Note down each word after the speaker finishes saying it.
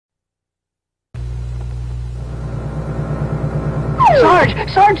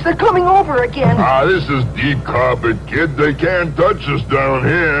Sarge, they're coming over again. This is deep carpet, kid. They can't touch us down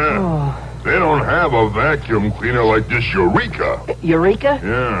here. Oh. They don't have a vacuum cleaner like this Eureka. Eureka?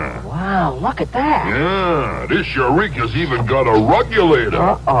 Yeah. Wow, look at that. Yeah, this Eureka's even got a regulator.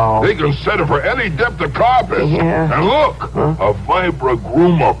 Uh-oh. They can set it for any depth of carpet. Yeah. And look, a Vibra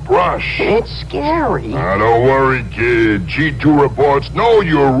groomer brush. It's scary. Don't worry, kid. G2 reports no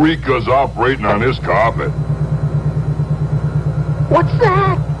Eureka's operating on this carpet. What's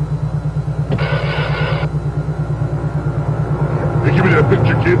that? Hey, give me that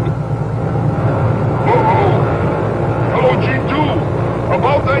picture, kid. Uh-oh. Hello, G2.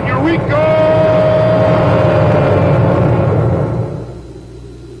 About that Eureka!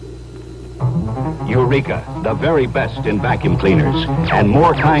 Eureka, the very best in vacuum cleaners, and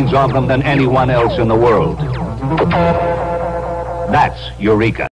more kinds of them than anyone else in the world. That's Eureka.